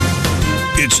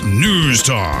It's news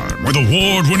time with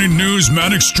award-winning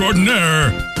newsman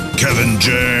extraordinaire, Kevin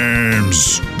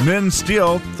James. Men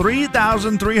steal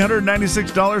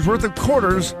 $3,396 worth of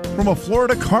quarters from a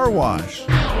Florida car wash.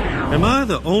 Am I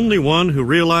the only one who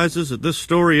realizes that this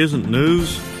story isn't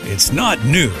news? It's not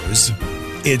news.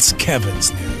 It's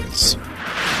Kevin's news.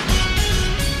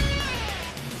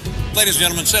 Ladies and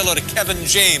gentlemen, say hello to Kevin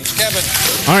James. Kevin.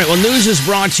 All right, well, news is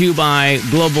brought to you by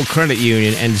Global Credit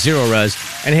Union and Zero Res.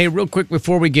 And hey, real quick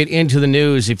before we get into the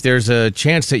news, if there's a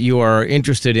chance that you are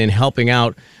interested in helping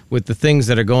out with the things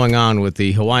that are going on with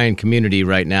the Hawaiian community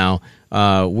right now,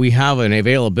 we have an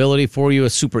availability for you, a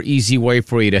super easy way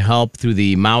for you to help through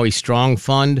the Maui Strong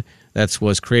Fund. That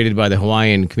was created by the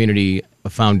Hawaiian Community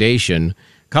Foundation.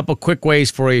 A couple quick ways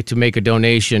for you to make a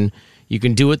donation. You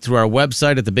can do it through our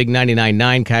website at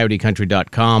thebig999,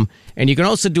 coyotecountry.com. And you can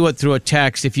also do it through a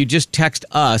text. If you just text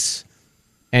us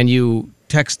and you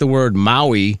text the word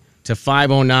Maui to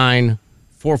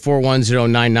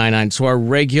 509-441-0999. So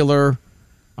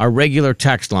our regular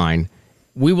text line,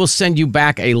 we will send you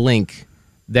back a link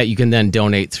that you can then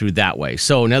donate through that way.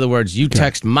 So in other words, you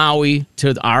text Maui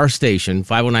to our station,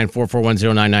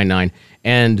 509-441-0999,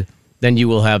 and then you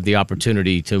will have the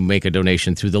opportunity to make a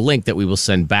donation through the link that we will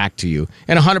send back to you.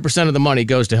 And 100% of the money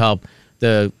goes to help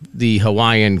the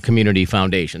Hawaiian Community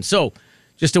Foundation. So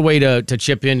just a way to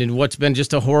chip in what's been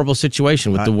just a horrible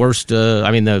situation with the worst,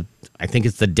 I think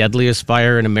it's the deadliest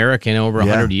fire in America in over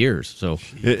 100 years. So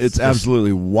it's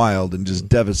absolutely wild and just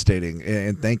devastating.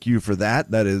 And thank you for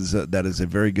that. That is a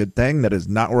very good thing. That is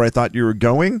not where I thought you were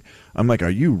going. I'm like, are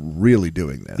you really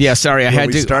doing this? Yeah, sorry, When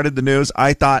we started the news,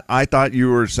 I thought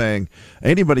you were saying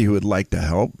anybody who would like to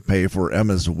help pay for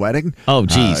Emma's wedding. Oh,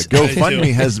 geez.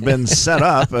 GoFundMe has been set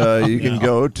up. You can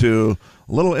go to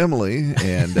Little Emily,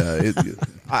 and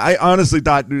I honestly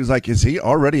thought it was like, is he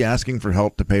already asking for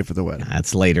help to pay for the wedding?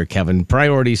 That's later, Kevin.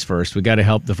 Priorities first. We got to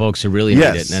help the folks who really need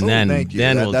it, and then thank you.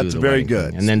 We'll that's do the very wedding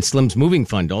good. thing. And then Slim's Moving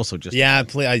Fund also just I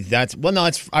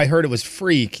heard it was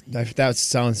free. That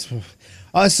sounds.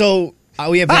 So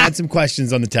we have had some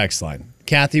questions on the text line.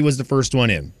 Kathy was the first one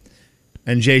in.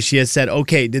 And Jay, she has said,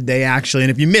 okay, did they actually?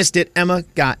 And if you missed it, Emma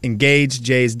got engaged.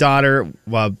 Jay's daughter,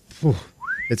 well,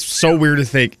 it's so weird to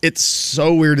think. It's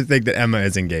so weird to think that Emma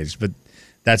is engaged, but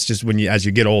that's just as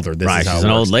you get older. This is how it works. She's an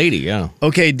old lady, yeah.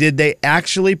 Okay, did they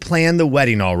actually plan the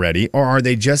wedding already, or are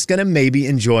they just going to maybe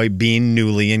enjoy being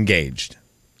newly engaged?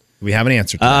 Do we have an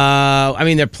answer to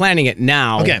that? They're planning it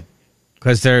now. Okay.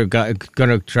 Because they're going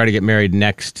to try to get married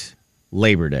next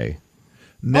Labor Day.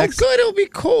 Good. It'll be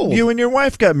cool. You and your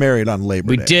wife got married on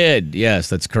Labor Day. We did. Yes,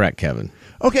 that's correct, Kevin.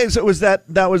 Okay, so was that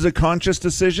was a conscious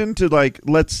decision to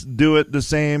let's do it the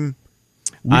same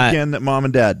weekend that Mom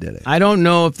and Dad did it? I don't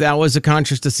know if that was a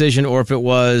conscious decision or if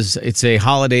it's a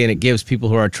holiday and it gives people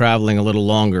who are traveling a little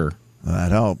longer.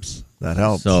 That helps.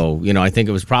 So, I think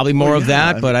it was probably more of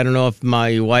that, but I don't know if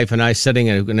my wife and I setting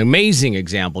an amazing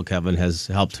example, Kevin, has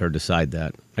helped her decide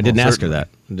that. I didn't ask her that.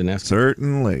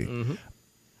 Certainly. Mm-hmm.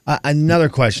 Another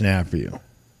question I have for you.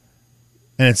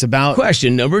 And it's about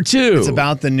question number 2. It's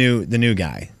about the new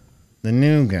guy. The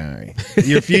new guy.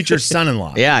 Your future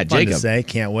son-in-law. Yeah, Fun Jacob. to say.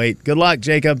 Can't wait. Good luck,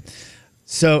 Jacob.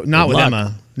 So, not with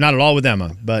Emma. Not at all with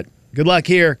Emma, but good luck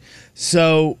here.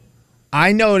 So,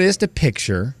 I noticed a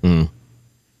picture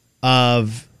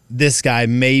of this guy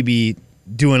maybe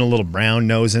doing a little brown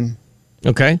nosing.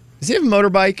 Okay. Does he have a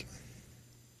motorbike?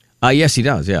 Yes, he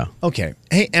does, yeah. Okay.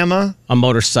 Hey, Emma. A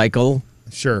motorcycle.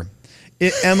 Sure.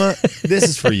 Emma, this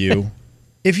is for you.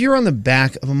 If you're on the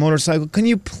back of a motorcycle, can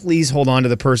you please hold on to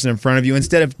the person in front of you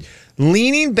instead of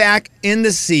leaning back in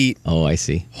the seat? Oh, I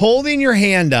see. Holding your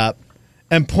hand up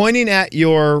and pointing at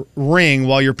your ring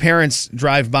while your parents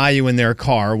drive by you in their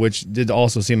car, which did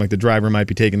also seem like the driver might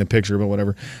be taking the picture, but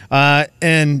whatever.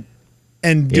 And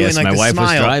doing yes, like my the wife smile.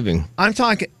 was driving. I'm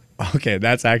talking. Okay,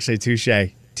 that's actually touche,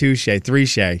 three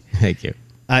shay. Thank you.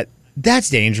 That's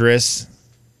dangerous.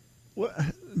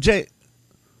 Jay,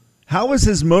 how was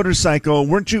his motorcycle?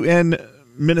 Weren't you in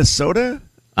Minnesota?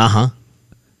 Uh-huh.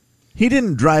 He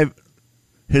didn't drive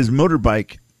his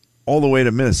motorbike all the way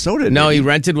to Minnesota. No, he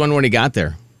rented one when he got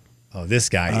there. Oh, this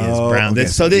guy is brown.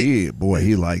 Okay.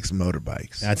 He likes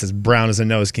motorbikes. That's as brown as a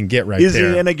nose can get right there. Is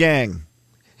he in a gang?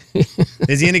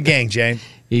 Is he in a gang, Jay?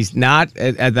 He's not,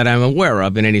 that I'm aware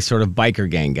of, in any sort of biker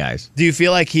gang, guys. Do you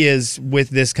feel like he is, with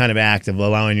this kind of act of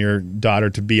allowing your daughter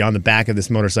to be on the back of this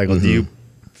motorcycle, do you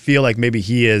feel like maybe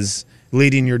he is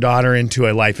leading your daughter into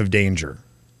a life of danger?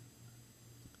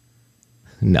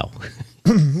 No.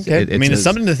 Okay. It's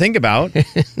something to think about.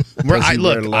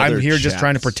 I'm here just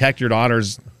trying to protect your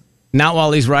daughter's. Not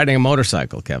while he's riding a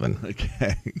motorcycle, Kevin.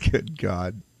 Okay. Good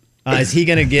God. Is he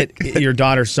going to get your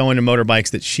daughter so into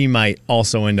motorbikes that she might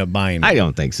also end up buying I one?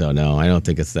 don't think so. No, I don't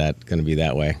think it's going to be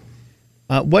that way.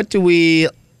 What do we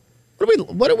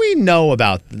know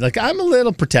about? Like, I'm a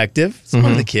little protective. It's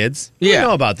one of the kids. What do we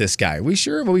know about this guy? Are we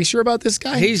sure about this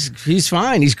guy? He's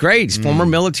fine. He's great. He's a former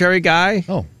military guy.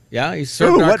 Oh. Yeah, he's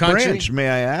served our what country. branch, may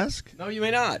I ask? No, you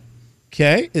may not.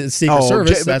 Okay, it's Secret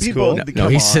Service. That's people- cool. Come No,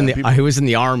 he's in the. on, people- He was in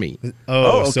the Army.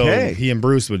 Oh, okay. So he and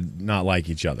Bruce would not like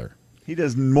each other. He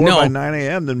does more No. by 9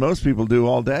 a.m. than most people do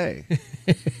all day.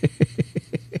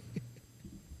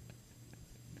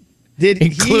 Did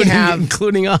he have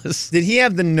including us. Did he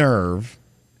have the nerve?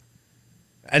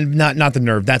 And not the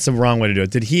nerve. That's the wrong way to do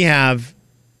it. Did he have?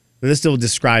 This will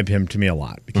describe him to me a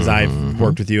lot because I've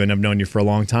worked with you and I've known you for a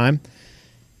long time.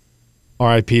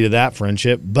 R.I.P. to that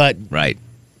friendship. But Right.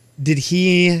 did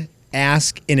he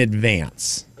ask in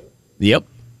advance? Yep.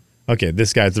 Okay,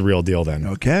 this guy's the real deal then.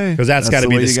 Okay. Because that's got to the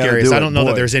be way the you gotta scariest. do I it, don't know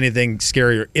that boy. there's anything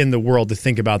scarier in the world to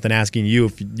think about than asking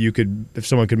you if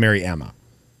someone could marry Emma.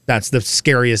 That's the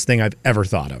scariest thing I've ever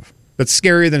thought of. That's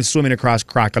scarier than swimming across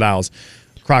Crocodile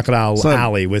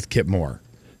Alley with Kip Moore.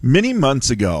 Many months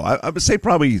ago, I would say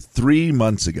probably 3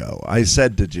 months ago, I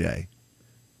said to Jay,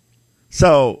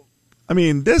 so, I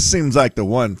mean, this seems like the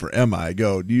one for Emma. I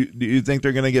go, do you think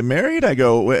they're going to get married? I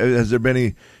go, has there been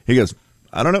any? He goes,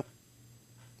 I don't know.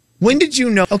 When did you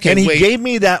know? Okay, And he wait. gave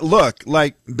me that look,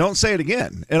 like, don't say it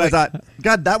again. And I thought,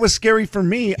 God, that was scary for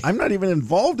me. I'm not even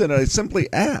involved in it. I simply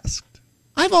asked.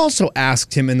 I've also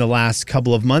asked him in the last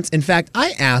couple of months. In fact,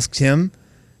 I asked him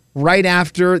right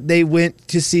after they went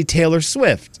to see Taylor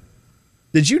Swift.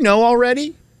 Did you know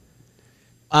already?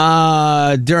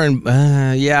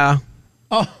 Yeah.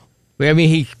 Oh. I mean,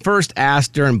 he first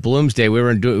asked during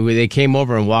Bloomsday. They came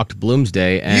over and walked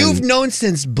Bloomsday. And You've known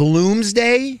since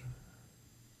Bloomsday?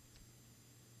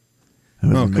 That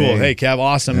was Oh, cool. me. Hey, Kev,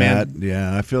 awesome, man.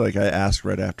 Yeah, I feel like I asked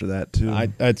right after that, too.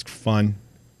 That's fun.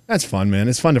 That's fun, man.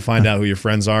 It's fun to find out who your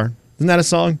friends are. Isn't that a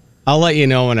song? I'll let you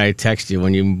know when I text you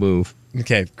when you move.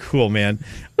 Okay, cool, man.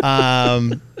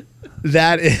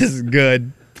 That is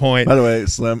good point. By the way,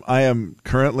 Slim, I am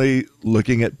currently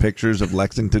looking at pictures of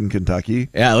Lexington, Kentucky.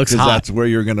 Yeah, it looks 'cause hot. That's where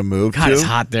you're going to move God, to. it's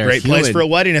hot there. Great place Humid. for a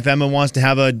wedding if Emma wants to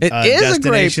have a It is a great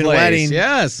destination place. wedding.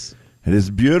 Yes. It is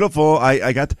beautiful.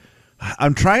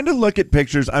 I'm trying to look at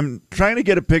pictures. I'm trying to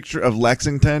get a picture of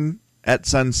Lexington at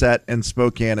sunset and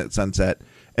Spokane at sunset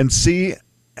and see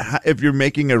if you're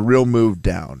making a real move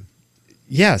down.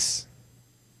 Yes.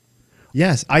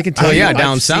 Yes, I can tell Oh, you. yeah, I've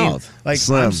down seen- south. Like,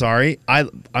 Slim. I'm sorry.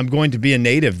 I'm going to be a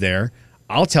native there.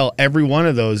 I'll tell every one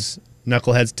of those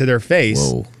knuckleheads to their face,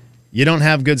 Whoa. you don't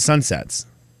have good sunsets.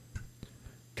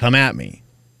 Come at me.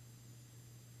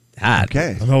 Hot.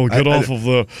 Okay. No, get I- off of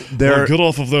the they're- get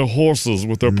off of their horses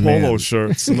with their polo Man.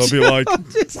 shirts, and they'll be like, Jay, Kevin,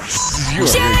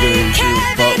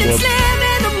 and Slim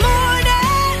in the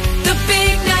morning. The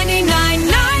big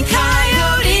 99.9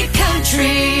 Coyote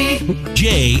Country.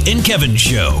 Jay and Kevin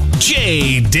Show.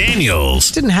 Jay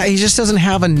Daniels. He just doesn't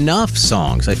have enough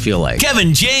songs, I feel like.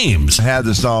 Kevin James. I had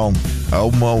the song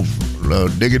almost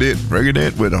digging it, bringing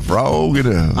it with a frog and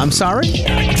a. I'm sorry?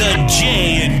 The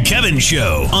Jay and Kevin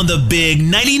Show on the big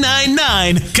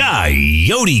 99.9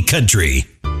 Coyote Country.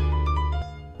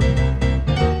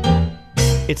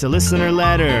 It's a listener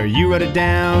letter. You wrote it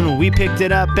down. We picked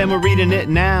it up and we're reading it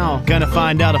now. Gonna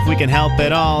find out if we can help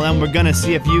at all. And we're gonna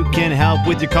see if you can help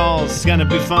with your calls. It's gonna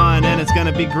be fun and it's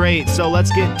gonna be great. So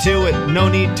let's get to it. No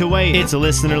need to wait. It's a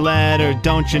listener letter,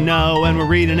 don't you know? And we're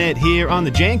reading it here on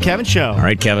the Jay and Kevin Show. All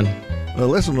right, Kevin. The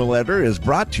listener letter is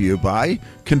brought to you by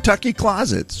Kentucky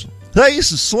Closets. Hey,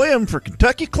 this is Slim for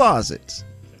Kentucky Closets.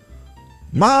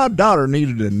 My daughter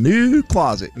needed a new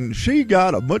closet, and she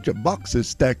got a bunch of boxes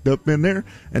stacked up in there,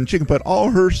 and she can put all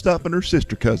her stuff and her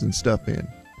sister cousin's stuff in.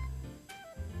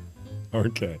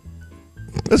 okay.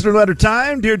 Listener letter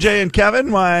time. Dear Jay and Kevin,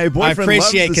 my I boyfriend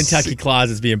appreciate loves the Kentucky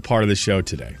Closets being part of the show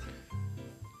today.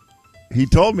 He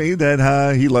told me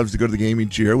that he loves to go to the game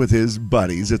each year with his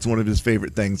buddies. It's one of his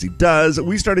favorite things he does.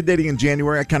 We started dating in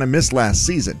January. I kind of missed last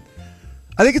season.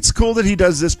 I think it's cool that he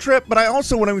does this trip, but I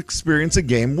also want to experience a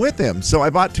game with him. So I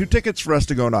bought 2 tickets for us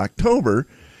to go in October,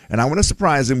 and I want to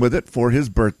surprise him with it for his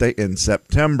birthday in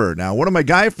September. Now, one of my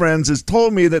guy friends has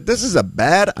told me that this is a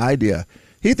bad idea.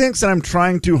 He thinks that I'm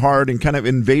trying too hard and kind of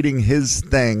invading his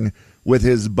thing with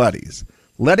his buddies.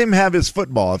 Let him have his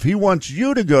football. If he wants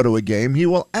you to go to a game, he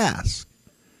will ask.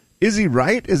 Is he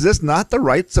right? Is this not the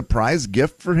right surprise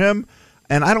gift for him?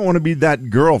 And I don't want to be that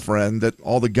girlfriend that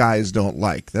all the guys don't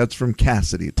like. That's from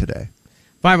Cassidy today.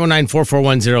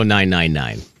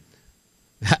 509-441-0999.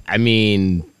 I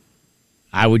mean,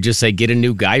 I would just say get a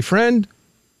new guy friend.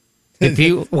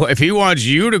 If he wants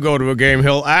you to go to a game,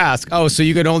 he'll ask. Oh, so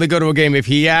you can only go to a game if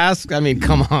he asks? I mean,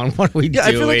 come on, what are we doing?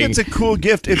 I feel like it's a cool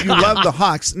gift if you love the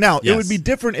Hawks. Now, it Yes. would be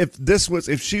different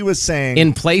if she was saying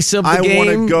in place of the I game. want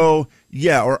to go,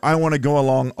 or I want to go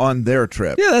along on their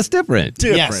trip. Yeah, that's different.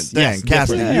 Different thing. yes,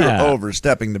 Cassidy, different. you're Yeah.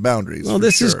 overstepping the boundaries. Well, for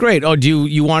this is sure. great. Oh, do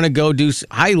you want to go do?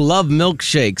 I love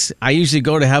milkshakes. I usually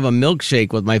go to have a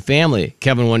milkshake with my family.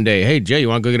 Kevin, one day, hey Jay, you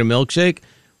want to go get a milkshake?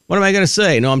 What am I going to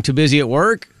say? No, I'm too busy at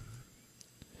work.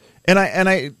 And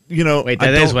I, Wait,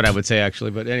 that is what I would say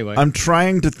actually. But anyway, I'm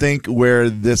trying to think where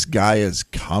this guy is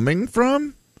coming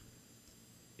from.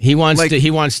 he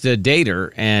wants to date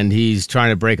her, and he's trying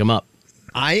to break him up.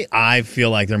 I feel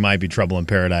like there might be trouble in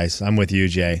paradise. I'm with you,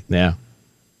 Jay. Yeah.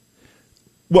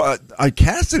 Well,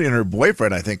 Cassidy and her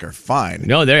boyfriend, I think, are fine.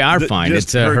 No, they are fine. Just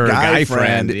It's her guy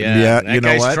friend. Yeah, that you know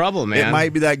guy's what? trouble, man. It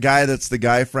might be that guy that's the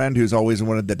guy friend who's always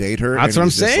wanted to date her. That's and what I'm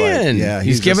he's just like- saying. yeah,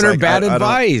 he's giving just her like, bad I don't-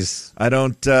 advice. I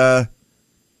don't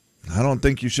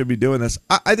think you should be doing this.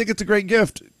 I think it's a great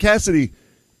gift. Cassidy,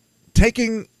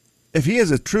 if he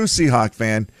is a true Seahawk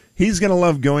fan, he's going to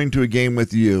love going to a game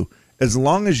with you as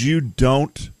long as you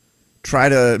don't try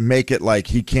to make it like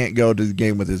he can't go to the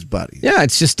game with his buddies. Yeah,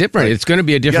 it's just different. Like, it's going to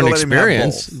be a different gotta let him have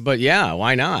experience. both. But yeah,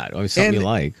 why not? Or something And- you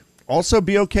like. Also,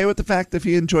 be okay with the fact that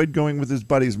he enjoyed going with his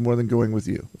buddies more than going with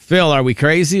you. Phil, are we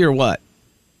crazy or what?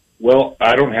 Well,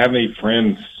 I don't have any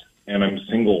friends, and I'm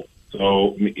single,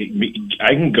 so I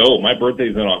can go. My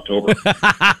birthday's in October.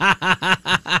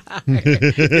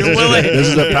 You're willing. This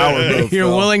is a power move. You're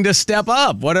Phil. willing to step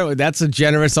up. That's a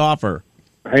generous offer.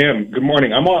 I am. Good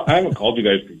morning. I haven't called you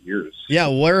guys for years. Yeah,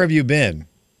 where have you been?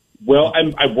 Well,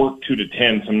 I work 2 to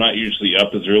 10, so I'm not usually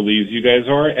up as early as you guys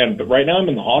are. But right now I'm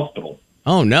in the hospital.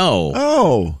 Oh no,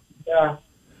 Oh, Yeah.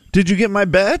 did you get my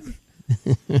bed?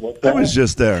 What's I that? was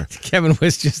just there. Kevin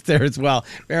was just there as well.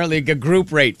 Apparently, a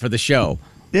group rate for the show.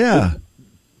 Yeah.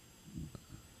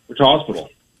 Which hospital?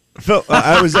 Phil,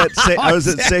 I was at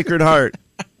Sacred Heart.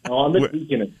 Oh, I'm at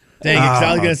Beacon. Dang, I was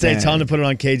Oh, going to say, dang. tell him to put it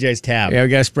on KJ's tab. Yeah, we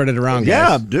got to spread it around, Yeah,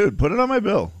 guys. dude, put it on my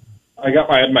bill. I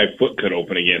had my foot cut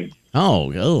open again.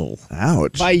 Oh.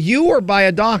 Ouch. By you or by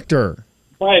a doctor?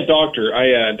 By a doctor.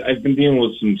 I've been dealing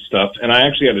with some stuff, and I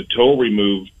actually had a toe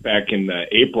removed back in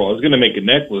April. I was going to make a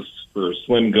necklace for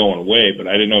Slim going away, but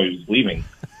I didn't know he was leaving.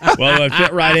 Well, it would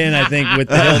fit right in, I think, with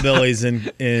the hillbillies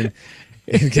in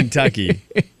Kentucky.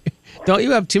 Don't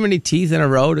you have too many teeth in a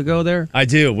row to go there? I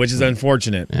do, which is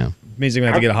unfortunate. Yeah. Means I'm going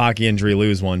to have to get a hockey injury,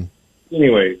 lose one.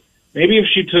 Anyway, maybe if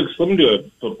she took Slim to a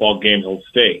football game, he'll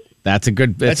stay. That's a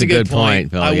good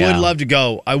point, Phil. I yeah. would love to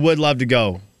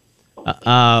go.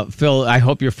 Phil, I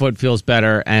hope your foot feels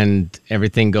better and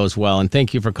everything goes well. And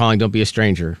thank you for calling. Don't be a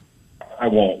stranger. I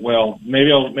won't. Well,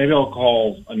 maybe I'll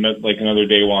call another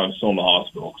day while I'm still in the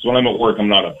hospital. Because when I'm at work, I'm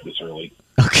not up this early.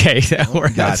 Okay, that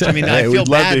works. Gotcha. I mean, Hey, I feel we'd love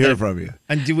bad to hear that- from you.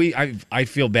 And do we? I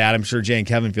feel bad. I'm sure Jay and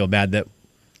Kevin feel bad that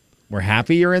we're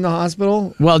happy you're in the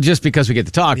hospital. Well, just because we get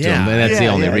to talk to him, and that's the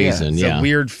Yeah, only yeah, reason. It's Yeah. a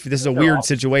weird. This is a weird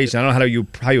situation. I don't know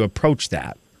how you approach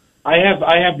that. I have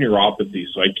neuropathy,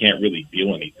 so I can't really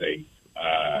feel anything.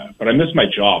 But I miss my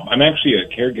job. I'm actually a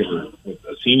caregiver with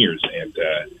seniors, and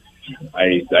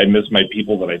I miss my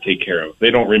people that I take care of. They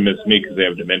don't really miss me because they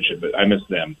have dementia, but I miss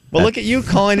them. Well, look at you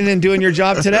calling in and doing your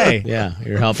job today. Yeah,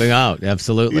 you're helping out.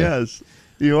 Absolutely. Yes,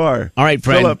 you are. All right,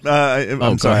 Fred. Philip, I'm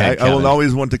go sorry. ahead, I will Kevin.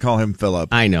 always want to call him Philip.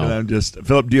 I know. And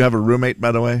Philip, do you have a roommate,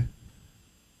 by the way?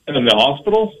 And in the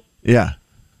hospital? Yeah.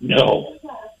 No.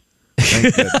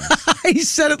 Thank goodness. He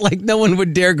said it like no one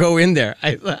would dare go in there.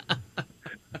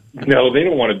 No, they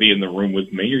don't want to be in the room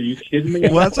with me. Are you kidding me?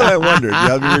 Well, that's what I wondered.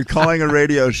 Yeah, I mean, you're calling a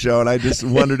radio show, and I just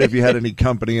wondered if you had any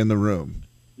company in the room.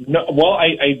 No. Well,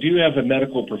 I do have a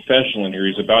medical professional in here.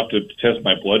 He's about to test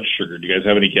my blood sugar. Do you guys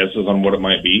have any guesses on what it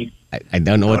might be? I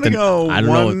don't know I what want to go I don't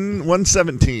know.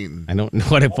 117. I don't know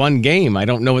what a fun game. I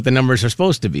don't know what the numbers are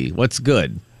supposed to be. What's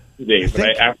good? Today,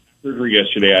 but after surgery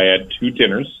yesterday, I had 2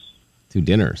 dinners. 2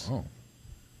 dinners.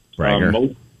 Bragger.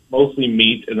 Mostly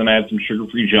meat, and then I had some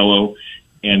sugar-free Jell-O,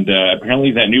 and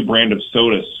apparently that new brand of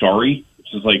soda, Starry,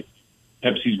 which is like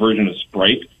Pepsi's version of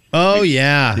Sprite. Oh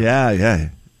yeah. Yeah.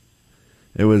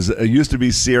 It used to be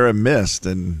Sierra Mist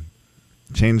and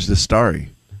changed to Starry.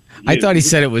 I thought he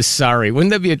said it was sorry.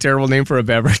 Wouldn't that be a terrible name for a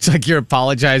beverage? Like you're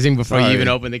apologizing before you Sorry. even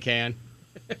open the can.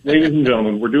 Ladies and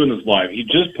gentlemen, we're doing this live. He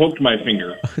just poked my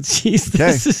finger. Jeez, Okay.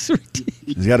 this is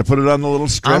ridiculous. You got to put it on the little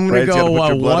strip, I'm right? gonna You gotta go put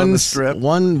your blood on the 1 strip.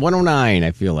 109.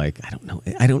 I feel like I don't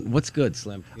know. What's good,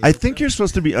 Slim? I think you're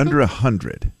supposed to be under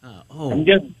 100. I'm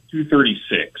guessing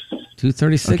 236.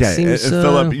 236 Okay, seems.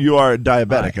 Philip, you are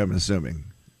diabetic, I'm assuming.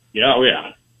 Yeah, oh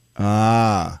yeah.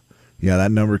 Ah, yeah,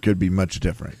 that number could be much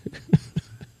different.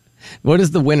 What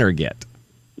does the winner get?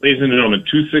 Ladies and gentlemen,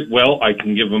 well, I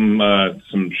can give them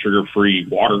some sugar-free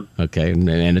water. Okay,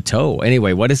 and a toe.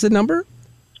 Anyway, what is the number?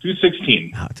 216.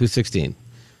 216.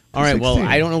 All right, well,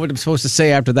 I don't know what I'm supposed to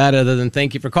say after that other than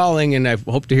thank you for calling, and I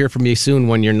hope to hear from you soon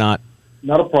when you're not.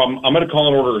 Not a problem. I'm going to call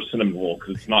and order a cinnamon roll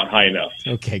because it's not high enough.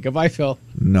 Okay, goodbye, Phil.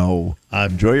 No.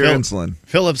 Enjoy your insulin.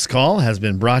 Philip's Call has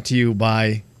been brought to you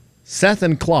by Seth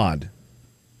and Claude,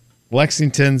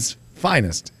 Lexington's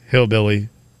finest hillbilly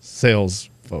sales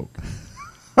folk.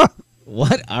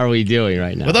 What are we doing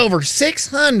right now? With over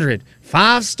 600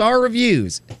 5-star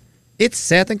reviews, it's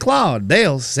Seth and Claude.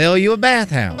 They'll sell you a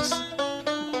bathhouse.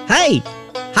 Hey,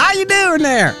 how you doing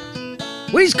there?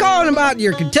 We just calling about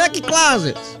your Kentucky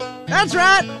closets. That's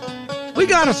right. We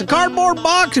got us a cardboard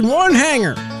box and one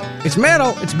hanger. It's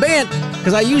metal, it's bent,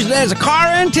 because I use it as a car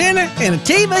antenna and a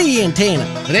TV antenna.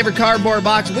 With every cardboard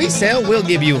box we sell, we'll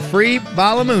give you a free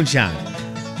bottle of moonshine.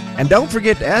 And don't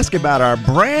forget to ask about our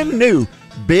brand new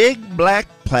big black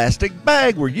plastic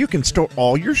bag where you can store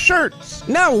all your shirts.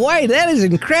 No way, that is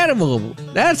incredible.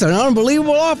 That's an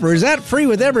unbelievable offer. Is that free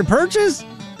with every purchase?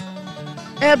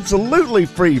 Absolutely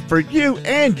free for you,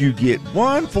 and you get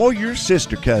one for your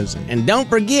sister cousin. And don't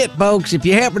forget, folks, if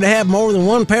you happen to have more than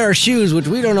one pair of shoes, which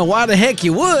we don't know why the heck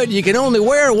you would, you can only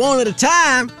wear one at a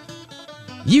time.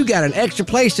 You got an extra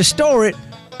place to store it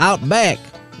out back,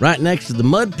 right next to the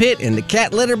mud pit and the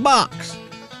cat litter box.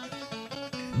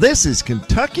 This is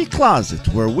Kentucky Closets,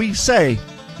 where we say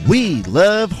we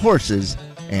love horses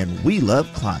and we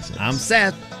love closets. I'm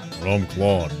Seth. I'm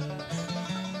Claude.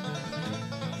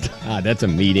 That's a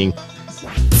meeting.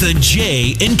 The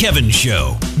Jay and Kevin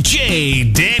Show. Jay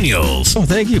Daniels. Oh,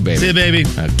 thank you, baby. See you, baby.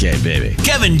 Okay, baby.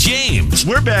 Kevin James.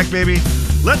 We're back, baby.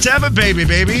 Let's have a baby,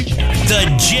 baby.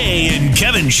 The Jay and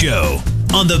Kevin Show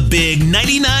on the Big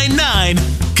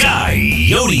 99.9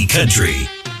 Coyote Country.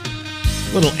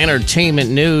 Little entertainment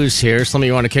news here. Some of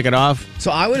you want to kick it off?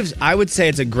 So I would say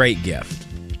it's a great gift.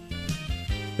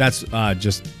 That's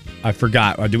I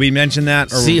forgot. Did we mention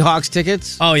that? Or Seahawks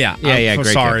tickets? Oh, yeah. Yeah,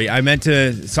 great sorry. gift. I meant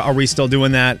to. So are we still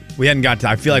doing that? We hadn't got to.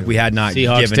 I feel like we had not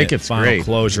Seahawks given tickets, it final great.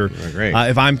 closure. They're great.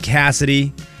 If I'm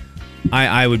Cassidy,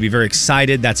 I would be very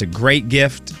excited. That's a great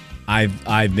gift.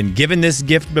 I've been given this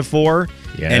gift before,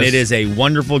 and it is a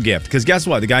wonderful gift. Because guess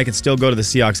what? The guy can still go to the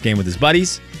Seahawks game with his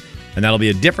buddies, and that'll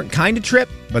be a different kind of trip,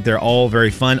 but they're all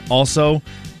very fun. Also,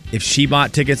 if she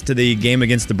bought tickets to the game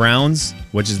against the Browns,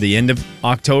 which is the end of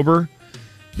October,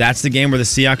 that's the game where the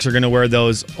Seahawks are going to wear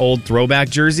those old throwback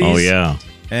jerseys. Oh, yeah.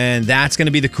 And that's going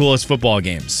to be the coolest football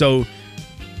game. So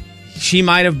she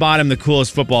might have bought him the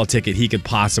coolest football ticket he could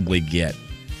possibly get.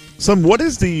 What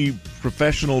is the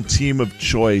professional team of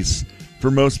choice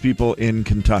for most people in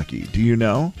Kentucky? Do you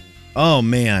know? Oh,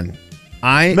 man.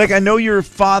 I know your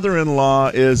father-in-law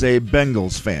is a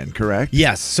Bengals fan, correct?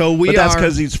 Yes. So but that's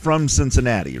because he's from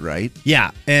Cincinnati, right?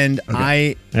 Yeah. And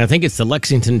I think it's the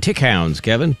Lexington Tickhounds,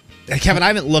 Kevin. Kevin, I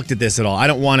haven't looked at this at all. I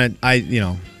don't want to,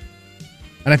 and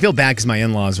I feel bad because my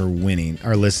in-laws are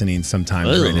listening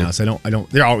sometimes right now. So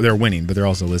they're winning, but they're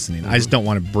also listening. I just don't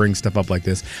want to bring stuff up like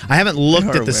this. I haven't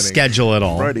looked at the schedule at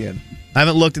all. Freudian. I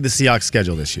haven't looked at the Seahawks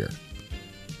schedule this year.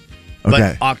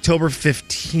 Okay. But October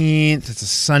 15th, it's a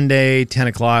Sunday, 10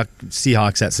 o'clock,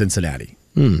 Seahawks at Cincinnati.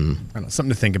 I don't know,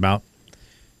 something to think about.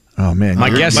 Oh, man. My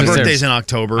birthday's in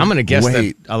October. I'm going to guess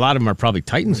that a lot of them are probably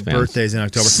Titans fans. Birthday's in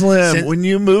October. Slim, when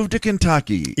you move to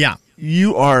Kentucky,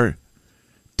 you are,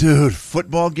 dude,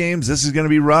 football games, this is going to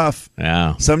be rough.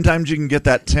 Yeah. Sometimes you can get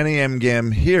that 10 a.m.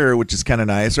 game here, which is kind of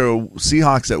nice, or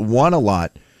Seahawks at 1 a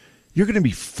lot. You're going to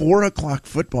be 4 o'clock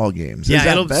football games. Is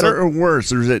that better or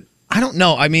worse, or is it? I don't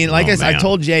know. I mean, like I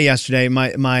told Jay yesterday,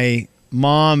 my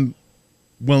mom,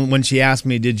 when she asked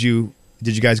me, did you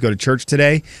guys go to church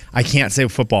today? I can't say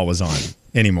football was on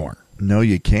anymore. No,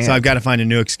 you can't. So I've got to find a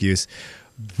new excuse,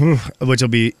 which will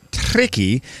be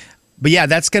tricky. But yeah,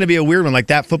 that's going to be a weird one. Like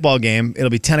that football game, it'll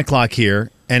be 10 o'clock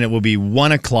here, and it will be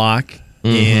 1 o'clock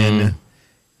 1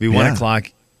 o'clock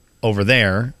over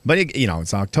there. But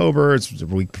it's October. It's a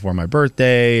week before my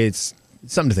birthday. It's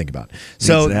something to think about.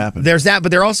 So there's that,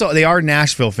 but they are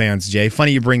Nashville fans, Jay.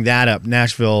 Funny you bring that up.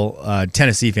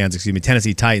 Tennessee fans,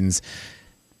 Tennessee Titans.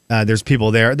 There's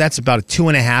people there. That's about a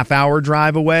 2.5 hour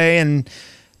drive away, and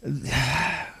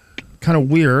kind of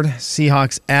weird.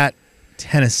 Seahawks at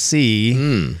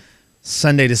Tennessee,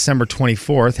 Sunday, December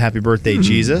 24th. Happy birthday,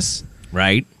 Jesus!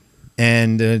 Right,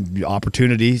 and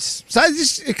opportunities. So I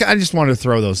just wanted to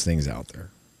throw those things out there.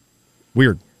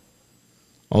 Weird.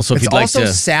 Also, if it's also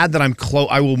sad that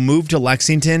I will move to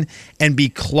Lexington and be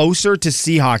closer to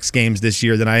Seahawks games this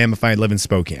year than I am if I live in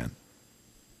Spokane.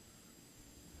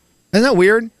 Isn't that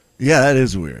weird? Yeah, that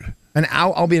is weird.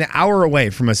 I'll be an hour away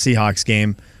from a Seahawks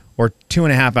game or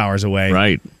 2.5 hours away.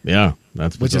 Right. Yeah.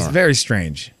 That's which is bizarre. very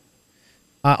strange.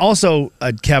 Also,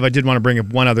 Kev, I did want to bring up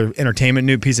one other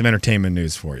piece of entertainment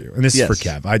news for you, and this is for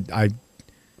Kev.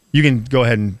 You can go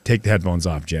ahead and take the headphones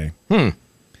off, Jay.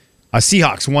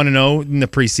 Seahawks 1-0 in the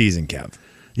preseason, Kev.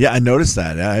 Yeah, I noticed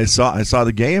that. I saw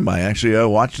the game. I actually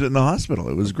watched it in the hospital.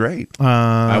 It was great.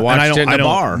 I watched it in the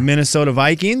bar. Minnesota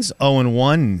Vikings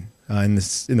 0-1 in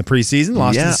the preseason,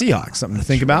 lost to the Seahawks. Something to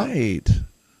think about. Right.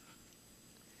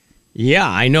 Yeah,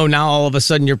 I know now all of a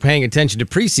sudden you're paying attention to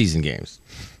preseason games.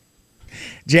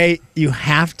 Jay, you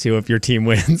have to if your team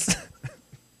wins.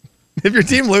 If your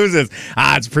team loses,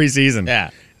 it's preseason.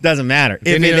 Yeah. Doesn't matter.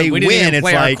 If they we didn't win, even it's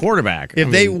play like our quarterback. If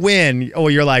they win,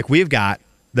 you're like, we've got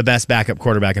the best backup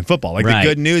quarterback in football. Like Right. the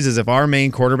good news is if our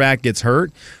main quarterback gets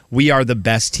hurt, we are the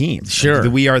best team. Sure.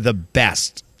 We are the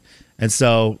best. And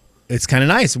so it's kind of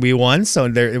nice. We won. So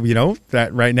there,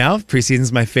 that right now, preseason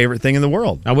is my favorite thing in the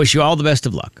world. I wish you all the best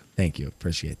of luck. Thank you.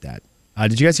 Appreciate that.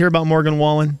 Did you guys hear about Morgan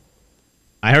Wallen?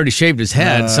 I heard he shaved his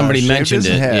head. Somebody shaved mentioned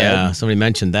his it. head. Yeah, somebody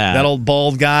mentioned that. That old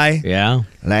bald guy. Yeah.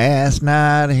 Last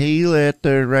night he let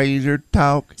the razor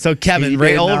talk. So Kevin, he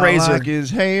did old not razor. like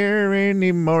his hair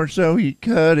anymore, so he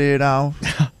cut it off.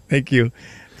 Thank you,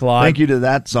 Claude. Thank you to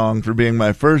that song for being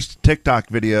my first TikTok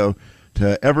video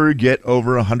to ever get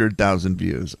over 100,000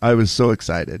 views. I was so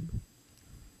excited.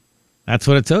 That's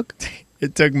what it took?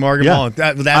 It took Morgan Yeah. Wallen.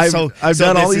 I've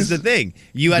done all this these is the thing.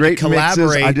 You had to great collaborate.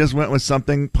 mixes. I just went with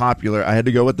something popular. I had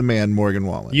to go with the man, Morgan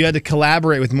Wallen. You had to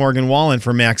collaborate with Morgan Wallen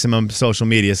for maximum social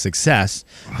media success.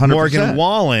 100%. Morgan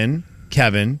Wallen,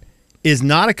 Kevin, is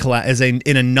not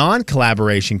in a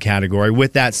non-collaboration category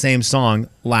with that same song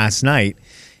last night.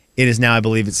 It is now, I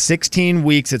believe, it's 16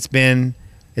 weeks. It's been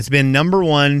number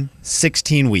one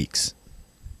 16 weeks.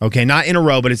 Okay, not in a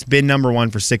row, but it's been number one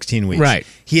for 16 weeks. Right.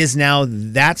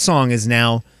 That song is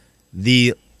now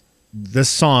the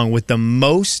song with the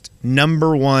most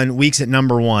number one weeks at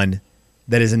number one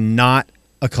that is not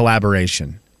a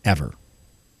collaboration ever.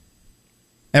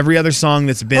 Every other song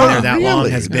that's been there that long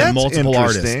has been That's multiple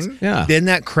artists. interesting. Yeah. Isn't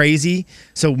that crazy?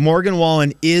 So Morgan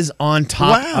Wallen is on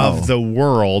top Wow. of the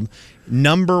world.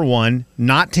 Number one,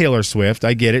 not Taylor Swift.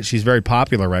 I get it. She's very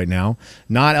popular right now.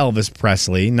 Not Elvis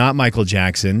Presley. Not Michael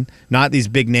Jackson. Not these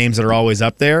big names that are always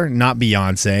up there. Not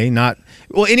Beyonce.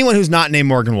 Anyone who's not named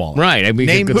Morgan Wallen. Right. I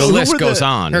mean, the list goes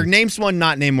on. Her name's one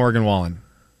not named Morgan Wallen.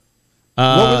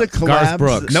 What were the collabs? Garth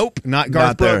Brooks. Nope, not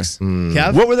Garth there. Brooks.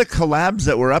 Kev? What were the collabs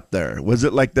that were up there? Was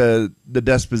it like the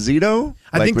Despacito?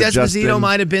 I think with Despacito Justin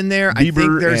might have been there. I think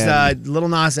Bieber there's and- Lil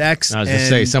Nas X. I was going to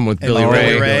say someone with and Billy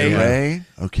Ray. Billy Ray.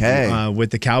 Okay. with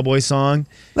the cowboy song.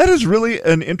 That is really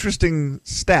an interesting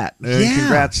stat. Yeah.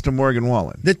 Congrats to Morgan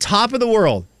Wallen. The top of the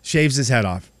world shaves his head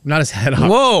off. Not his head off.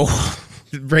 Whoa.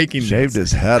 Breaking Shaved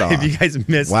news. his head off. If you guys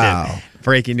missed Wow. it.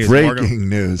 Breaking news. Breaking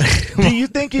news. Do you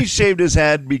think he shaved his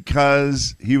head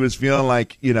because he was feeling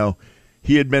like,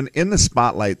 he had been in the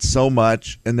spotlight so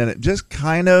much and then it just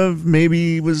kind of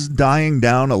maybe was dying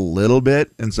down a little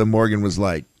bit? And so Morgan was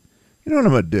like, you know what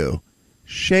I'm going to do?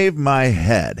 Shave my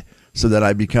head so that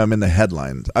I become in the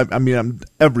headlines. I mean, I'm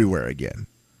everywhere again.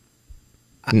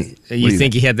 You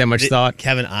think he had that much thought?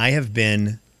 Kevin, I have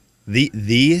been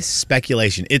the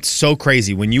speculation. It's so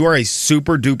crazy when you are a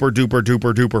super duper duper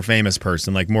duper duper famous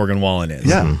person like Morgan Wallen is.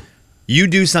 Yeah. You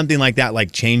do something like that,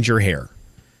 like change your hair.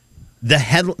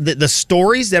 The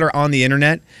stories that are on the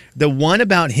internet, the one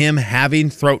about him having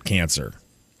throat cancer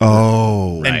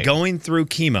Oh. and going through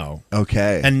chemo,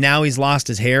 Okay. and now he's lost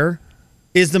his hair,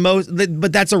 is the most.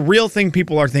 But that's a real thing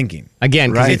people are thinking.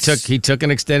 Again, because Right. he took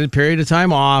an extended period of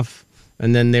time off,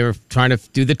 and then they were trying to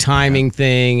do the timing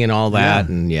thing and all that,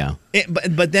 and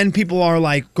But then people are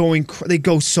like they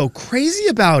go so crazy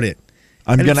about it.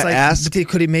 I'm And going it's to like, ask but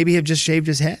could he maybe have just shaved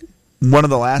his head? one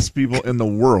of the last people in the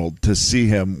world to see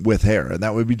him with hair, and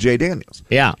that would be Jay Daniels.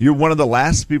 Yeah. You're one of the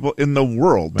last people in the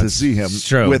world to see him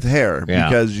true. with hair Yeah.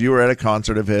 because you were at a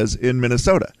concert of his in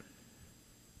Minnesota.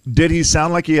 Did he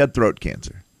sound like he had throat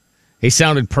cancer? he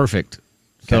sounded perfect.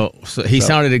 So he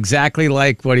sounded exactly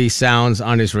like what he sounds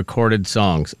on his recorded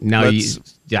songs. Now,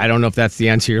 I don't know if that's the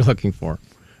answer you're looking for.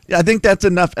 Yeah, I think that's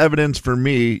enough evidence for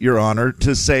me, Your Honor,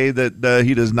 to say that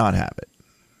he does not have it.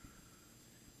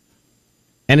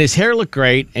 And his hair looked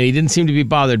great, and he didn't seem to be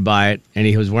bothered by it, and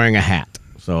he was wearing a hat.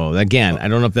 So, again, I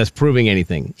don't know if that's proving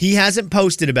anything. He hasn't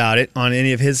posted about it on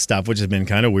any of his stuff, which has been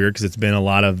kind of weird because it's been a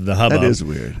lot of the hubbub. That is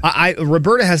weird.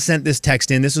 Roberta has sent this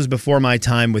text in. This was before my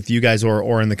time with you guys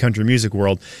or in the country music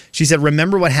world. She said,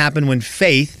 remember what happened when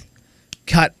Faith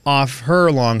cut off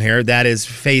her long hair? That is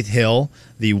Faith Hill,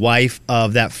 the wife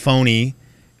of that phony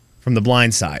from The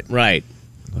Blind Side. Right.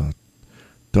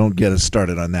 Don't get us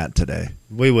started on that today.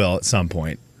 We will at some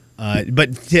point.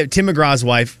 But Tim McGraw's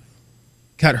wife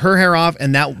cut her hair off,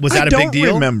 and that was that a big deal? I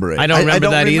don't remember it. I don't remember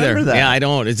that either. remember that. Yeah, I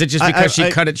don't. Is it just because she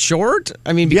cut it short?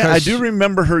 I mean, because I do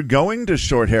remember her going to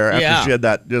short hair after she had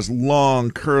that just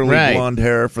long, curly blonde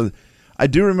hair. I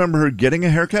do remember her getting a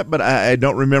haircut, but I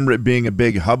don't remember it being a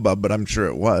big hubbub, but I'm sure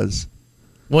it was.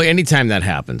 Well, anytime that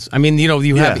happens. I mean,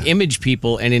 you have image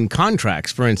people, and in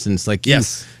contracts, for instance, like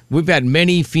we've had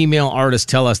many female artists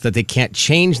tell us that they can't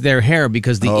change their hair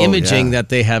because the imaging that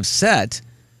they have set,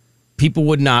 people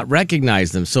would not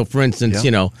recognize them. So, for instance,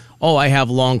 I have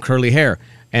long curly hair.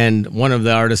 And one of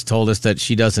the artists told us that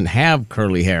she doesn't have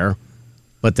curly hair,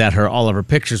 but that all of her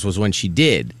pictures was when she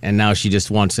did. And now she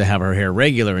just wants to have her hair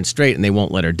regular and straight, and they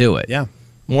won't let her do it. Yeah.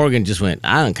 Morgan just went,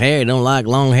 I don't care. I don't like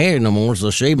long hair no more, so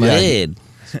shave my head.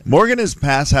 Morgan is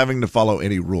past having to follow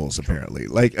any rules, apparently.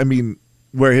 Like, I mean,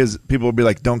 where his people will be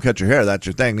like, don't cut your hair. That's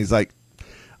your thing. And he's like,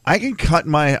 I can cut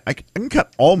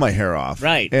all my hair off,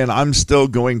 right? And I'm still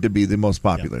going to be the most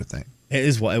popular thing.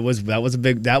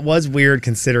 That was weird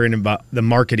considering about the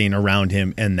marketing around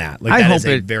him and that. Like I that hope is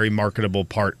a very marketable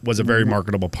part. Was a very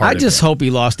marketable part. I just hope he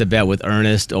lost a bet with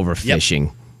Ernest over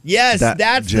fishing. Yes,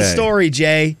 that's the story,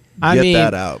 Jay. I mean,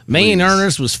 that out, me and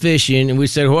Ernest was fishing, and we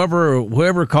said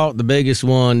whoever caught the biggest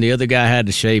one, the other guy had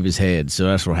to shave his head. So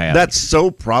that's what happened. That's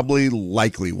so probably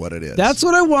likely what it is. That's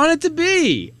what I want it to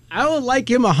be. I would like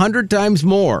him 100 times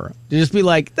more. To just be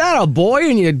like, that a boy,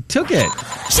 and you took it.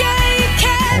 Jay,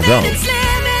 Kevin, and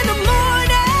Slim in the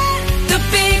morning. The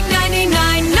big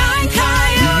 99.9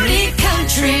 Coyote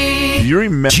Country. Do you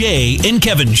remember Jay and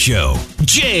Kevin Show?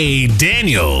 Jay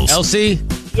Daniels. Elsie?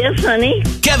 Yes, honey.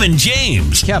 Kevin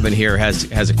James. Kevin here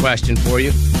has a question for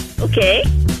you. Okay.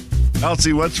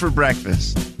 Elsie, what's for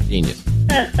breakfast? Genius.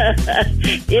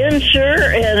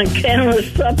 Insure and a can of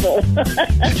supple.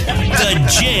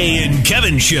 The Jay and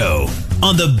Kevin Show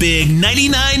on the big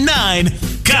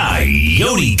 99.9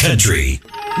 Coyote Country.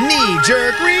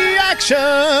 Knee-jerk reaction.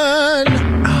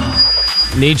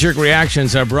 Knee-jerk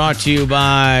reactions are brought to you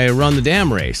by Run the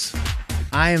Dam Race.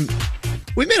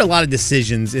 We've made a lot of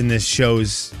decisions in this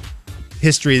show's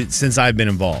history since I've been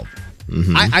involved.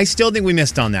 Mm-hmm. I still think we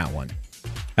missed on that one.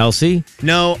 Elsie?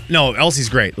 No, Elsie's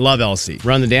great. Love Elsie.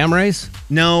 Run the Dam Race?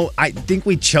 No, I think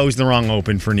we chose the wrong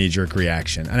open for knee-jerk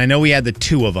reaction. And I know we had the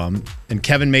two of them, and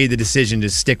Kevin made the decision to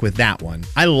stick with that one.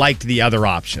 I liked the other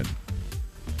option.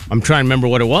 I'm trying to remember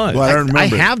what it was. Well, I don't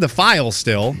remember. I have the file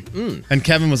still, and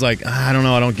Kevin was like, I don't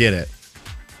know, I don't get it.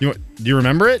 Do you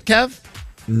remember it, Kev?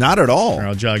 Not at all. Or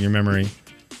I'll jog your memory.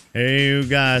 Hey, you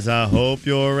guys, I hope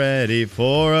you're ready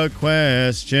for a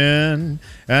question.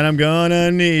 And I'm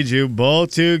gonna need you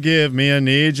both to give me a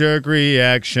knee-jerk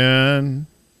reaction.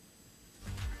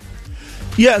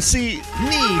 Yeah, see.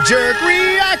 Knee-jerk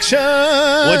reaction!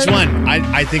 Which one?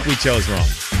 I think we chose wrong.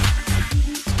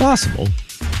 It's possible.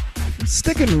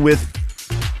 Sticking with...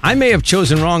 I may have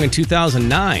chosen wrong in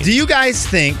 2009. Do you guys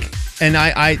think... And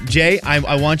Jay,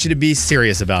 I want you to be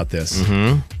serious about this.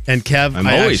 Mm-hmm. And Kev, I'm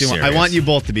always serious. I want you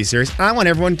both to be serious. And I want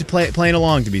everyone to playing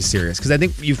along to be serious because I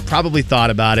think you've probably thought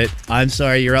about it. I'm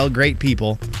sorry, you're all great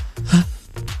people.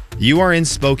 You are in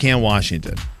Spokane,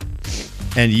 Washington,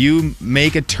 and you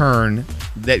make a turn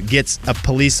that gets a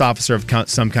police officer of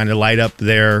some kind to light up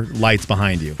their lights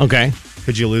behind you. Okay.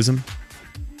 Could you lose them?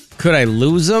 Could I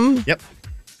lose them? Yep.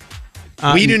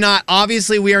 We do not.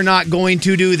 Obviously, we are not going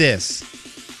to do this.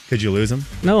 Could you lose them?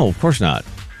 No, of course not.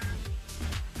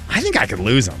 I think I could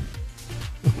lose them.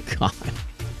 Oh, God.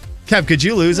 Kev, could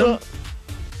you lose them?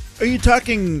 Are you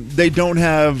talking they don't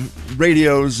have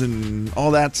radios and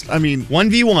all that? I mean...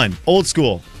 1v1, old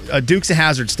school, Dukes of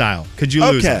Hazzard style. Could you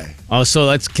lose them? Oh,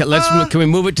 so can we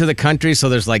move it to the country so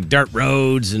there's like dirt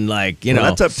roads and like, you know.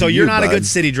 That's up to so you're not bud. a good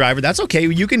city driver. That's okay.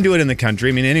 You can do it in the country.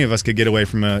 I mean, any of us could get away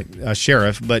from a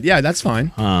sheriff, but yeah, that's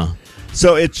fine.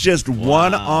 So it's just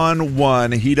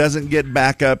one-on-one. He doesn't get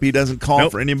backup. He doesn't call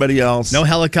for anybody else. No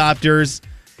helicopters.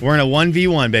 We're in a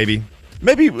 1v1, baby.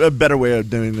 Maybe a better way of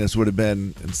doing this would have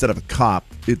been, instead of a cop,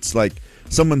 it's like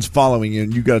someone's following you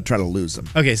and you got to try to lose them.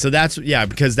 Okay, so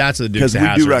because that's what the Dukes of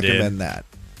Hazzard Because we do recommend that.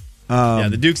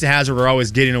 The Dukes of Hazzard were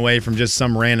always getting away from just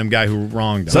some random guy who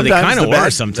wronged them. So they kind of were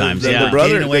sometimes, the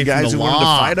brother, the guys who wanted to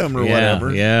fight him or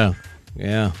whatever. Yeah.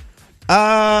 Yeah.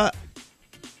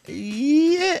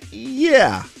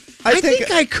 I think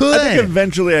I could. I think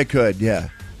eventually I could, yeah.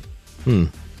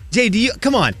 Jay,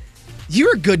 come on.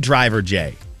 You're a good driver,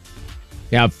 Jay.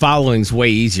 Yeah, following's way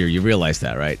easier. You realize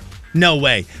that, right? No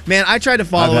way. Man, I tried to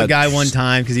follow a guy one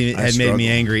time because he had made me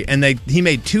angry, and he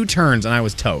made 2 turns, and I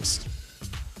was toast.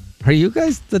 Are you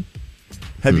guys the...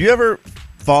 Have you ever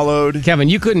followed. Kevin,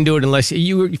 you couldn't do it unless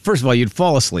you. First of all, you'd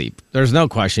fall asleep. There's no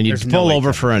question. You'd There's no pull way, over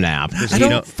Kevin. for a nap. I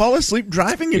don't fall asleep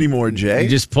driving anymore, Jay. You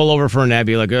just pull over for a nap.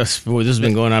 You're like, this has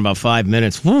been going on about 5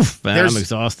 minutes. Woof, man, There's- I'm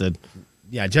exhausted.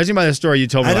 Yeah, judging by the story you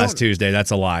told me I last don't- Tuesday,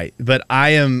 that's a lie. But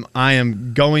I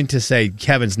am going to say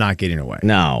Kevin's not getting away.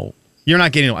 No. You're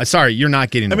not getting away. Sorry, you're not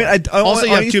getting away. Also,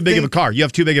 you have too big of a car. You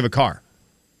have too big of a car.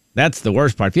 That's the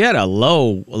worst part. If you had a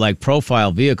low,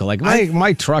 profile vehicle,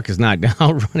 my truck is not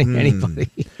outrunning anybody.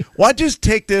 Well, I just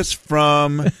take this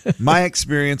from my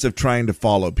experience of trying to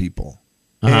follow people.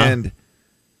 Uh-huh. And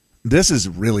this is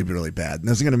really, really bad.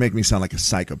 This is going to make me sound like a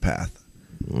psychopath.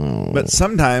 But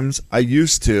sometimes I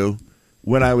used to,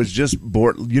 when I was just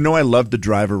bored, I love to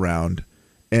drive around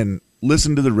and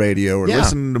listen to the radio or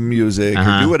listen to music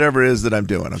or do whatever it is that I'm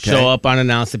doing. Okay, Show up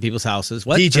unannounced at people's houses.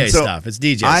 What? DJ And so stuff. It's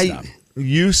DJ stuff. I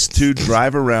used to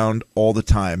drive around all the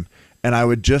time, and I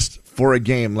would just, for a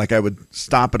game, like I would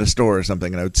stop at a store or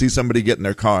something, and I would see somebody get in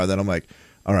their car. Then I'm like,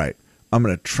 all right, I'm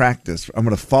going to track this. I'm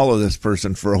going to follow this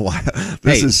person for a while.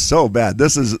 This is so bad.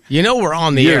 This is we're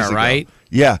on the years air, ago. right?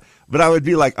 Yeah. But I would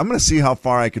be like, I'm going to see how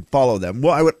far I could follow them.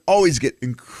 Well, I would always get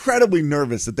incredibly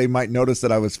nervous that they might notice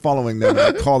that I was following them and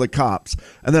I'd call the cops.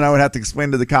 And then I would have to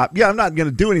explain to the cop, I'm not going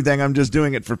to do anything. I'm just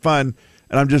doing it for fun.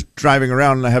 And I'm just driving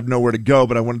around and I have nowhere to go,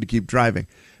 but I wanted to keep driving.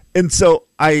 And so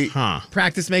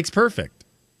Practice makes perfect.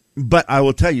 But I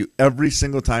will tell you, every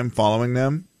single time following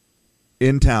them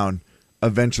in town,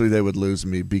 eventually they would lose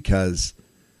me because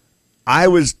I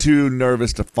was too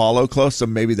nervous to follow close. So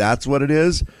maybe that's what it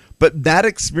is. But that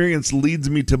experience leads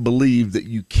me to believe that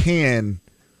you can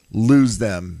lose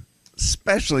them,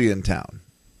 especially in town.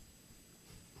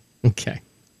 Okay.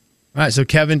 All right, so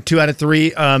Kevin, 2 out of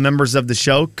 3 members of the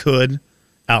show could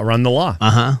outrun the law.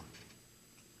 Uh-huh.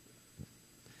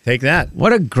 Take that.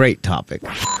 What a great topic. Jay,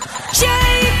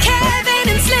 Kevin,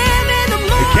 and Slim in the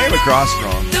morning. It came across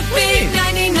strong. The big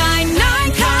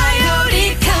 99.9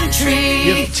 Coyote Country.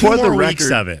 You have 2 For the more weeks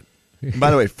record- of it.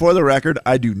 By the way, for the record,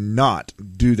 I do not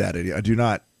do that. I do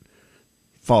not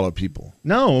follow people.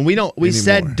 No, and we don't. We Anymore.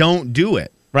 said don't do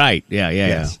it. Right. Yeah.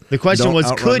 Yes. The question Don't was,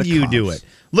 outrun could the you do cops. it?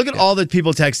 Look at all the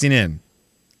people texting in.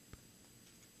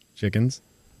 Chickens.